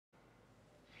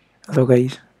Hello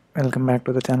guys, welcome back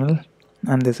to the channel,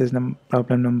 and this is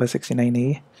problem number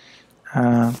 69A.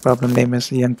 Problem name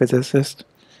is Young Physicist.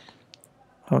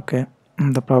 Okay,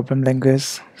 the problem link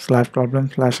is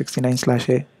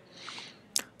 /problem/69/A.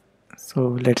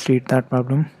 So let's read that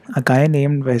problem. A guy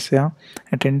named Vasya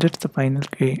attended the final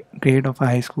grade of a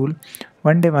high school.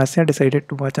 One day Vasya decided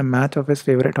to watch a match of his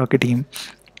favorite hockey team.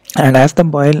 And as the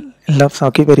boy loves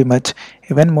hockey very much,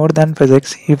 even more than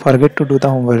physics, he forget to do the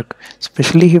homework.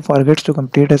 Especially he forgets to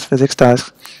complete his physics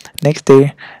tasks. Next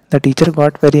day, the teacher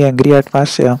got very angry at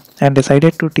Vasya and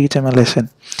decided to teach him a lesson.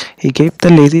 He gave the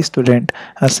lazy student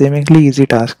a seemingly easy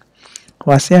task.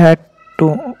 Vasya had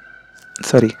to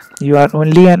sorry, you are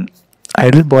only an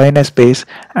idle boy in a space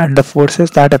and the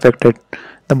forces that affect it.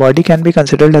 The body can be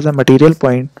considered as a material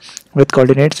point with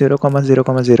coordinates 0,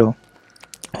 0, 0.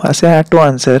 Vasya had to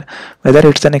answer whether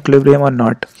it's an equilibrium or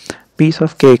not. Piece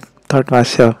of cake, thought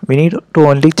Vasya. We need to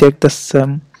only check the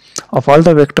sum of all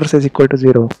the vectors is equal to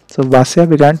 0. So Vasya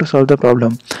began to solve the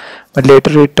problem. But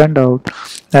later it turned out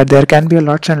that there can be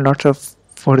lots and lots of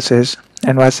forces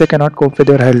and Vasya cannot cope with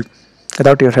your help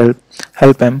without your help.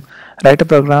 Help him. Write a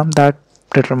program that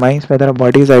determines whether a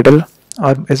body is idle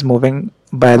or is moving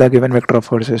by the given vector of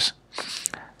forces.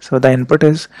 So the input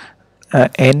is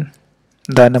n,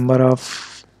 the number of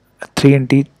three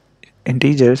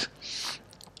integers,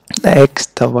 the x,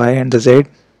 the y, and the z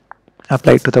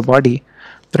applied to the body.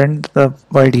 Print the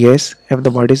word yes if the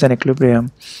body is in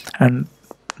equilibrium, and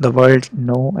the word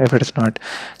no if it is not.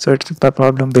 So it's a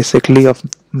problem basically of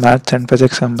maths and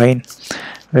physics combined,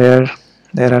 where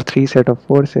there are three set of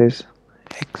forces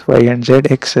x, y, and z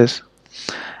axis,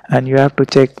 and you have to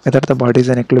check whether the body is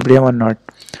in equilibrium or not.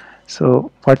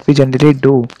 So what we generally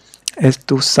do is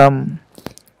to sum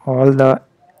all the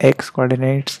x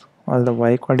coordinates, all the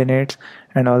y coordinates,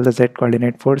 and all the z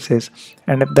coordinate forces,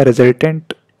 and if the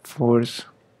resultant force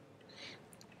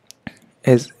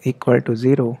is equal to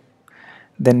 0,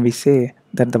 then we say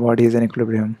that the body is in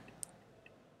equilibrium.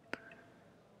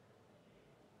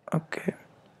 Okay.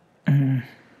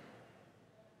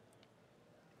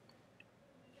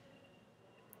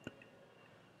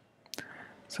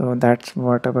 So that's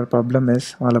what our problem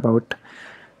is all about.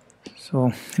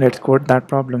 So let's code that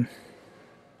problem.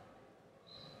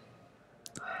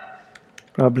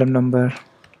 Problem number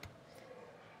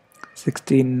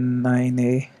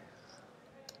 69A.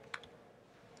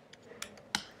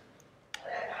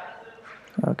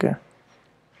 Okay.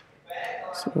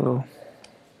 So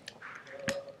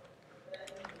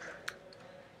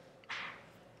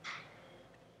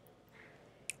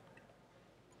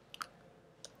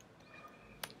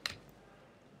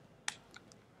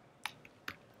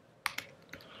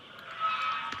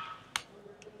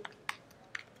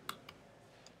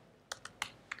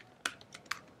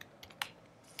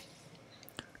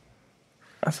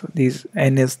so these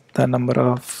n is the number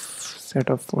of set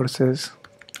of forces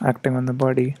acting on the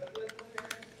body.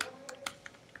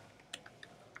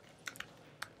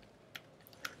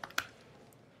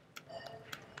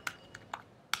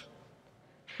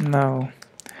 Now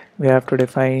we have to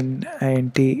define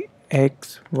int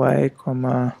x, y,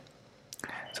 comma.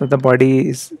 So the body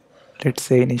is, let's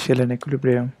say, initial in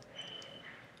equilibrium.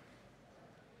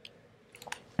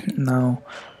 Now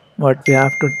what we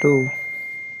have to do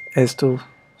is to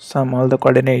sum all the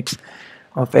coordinates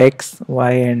of x,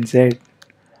 y, and z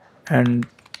and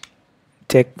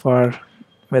check for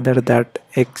whether that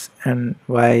x and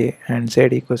y and z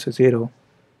equals to 0.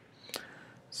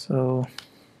 So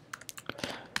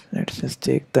let's just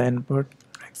take the input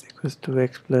x equals to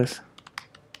x plus.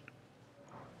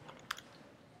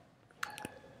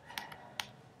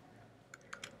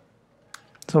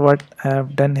 So what I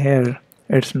have done here,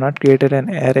 it's not created an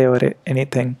array or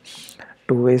anything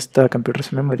to waste the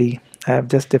computer's memory. I have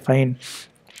just defined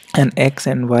an x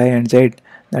and y and z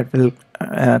that will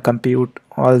compute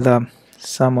all the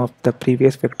sum of the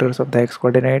previous vectors of the x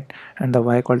coordinate and the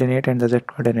y coordinate and the z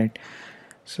coordinate.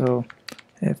 So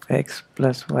if x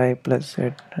plus y plus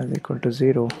z is equal to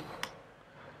 0,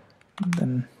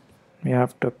 then we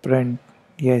have to print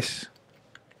yes,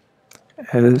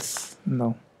 else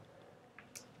no.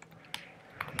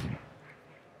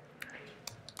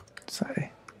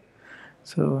 Sorry.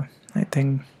 So I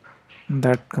think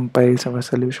that compiles our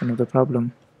solution of the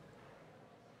problem.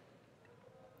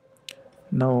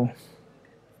 No.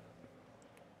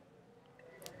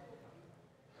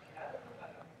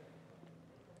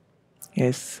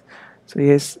 Yes. So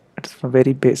yes, it's a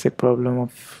very basic problem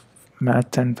of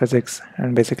math and physics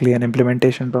and basically an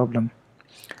implementation problem.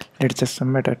 Let's just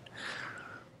submit it.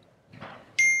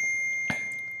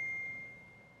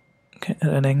 Okay,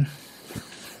 running.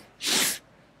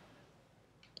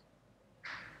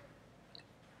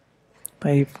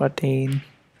 5, 14,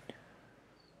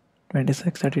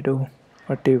 26, 32,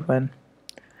 41.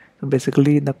 So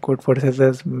basically the Codeforces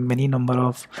has many number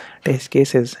of test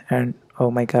cases, and oh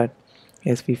my god,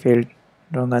 yes, we failed.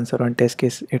 Wrong answer on test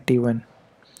case 81.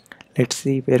 Let's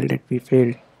see where did we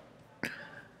fail.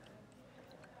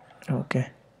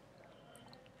 Okay,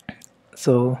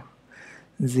 so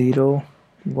 0,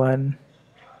 1,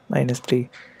 minus 3.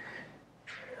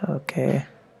 Okay,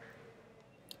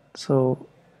 so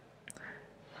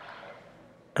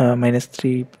minus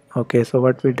 3. Okay, so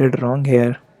what we did wrong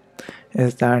here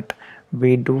is that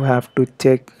we do have to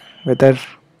check whether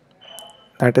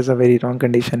that is a very wrong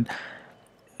condition,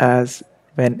 as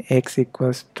when x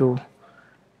equals to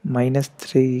minus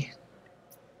 3,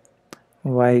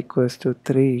 y equals to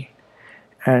 3,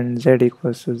 and z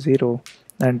equals to 0,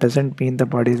 that doesn't mean the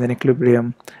body is in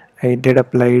equilibrium. I did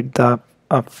apply the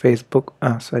physics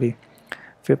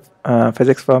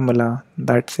formula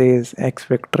that says x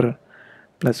vector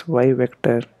plus y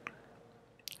vector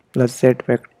plus z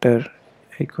vector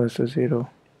equals to 0.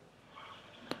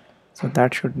 So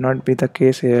that should not be the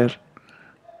case here.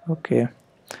 Okay,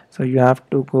 so you have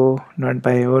to go not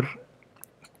by your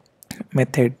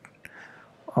method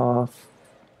of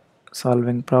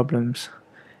solving problems.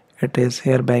 It is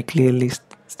hereby clearly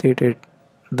stated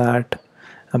that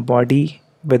a body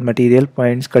with material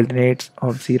points coordinates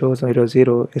of 0, 0,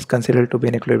 0 is considered to be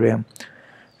in equilibrium.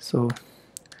 So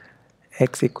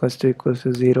x equals to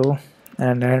 0,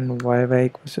 and y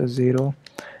equals to 0,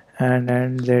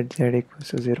 and z equals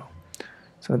to 0.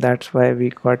 So that's why we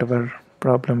got our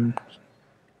problem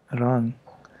wrong,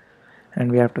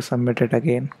 and we have to submit it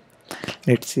again.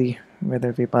 Let's see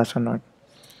whether we pass or not.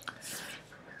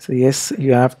 So yes,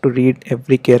 you have to read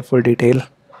every careful detail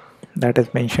that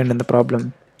is mentioned in the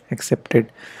problem,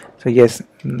 accepted. So yes,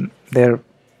 there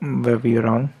were we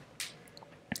wrong.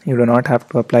 You do not have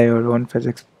to apply your own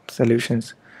physics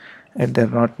solutions. It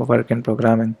does not work in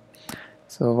programming.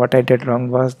 So what I did wrong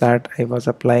was that I was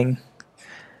applying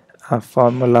a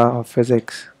formula of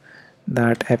physics,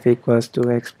 that f equals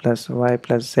to x plus y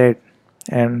plus z,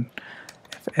 and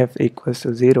if f equals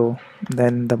to 0,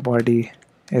 then the body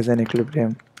is in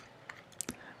equilibrium.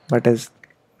 But this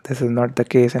is not the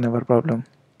case in our problem.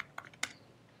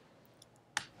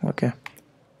 Okay,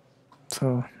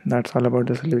 so that's all about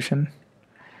the solution.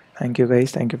 Thank you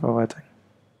guys, thank you for watching.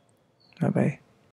 Bye bye.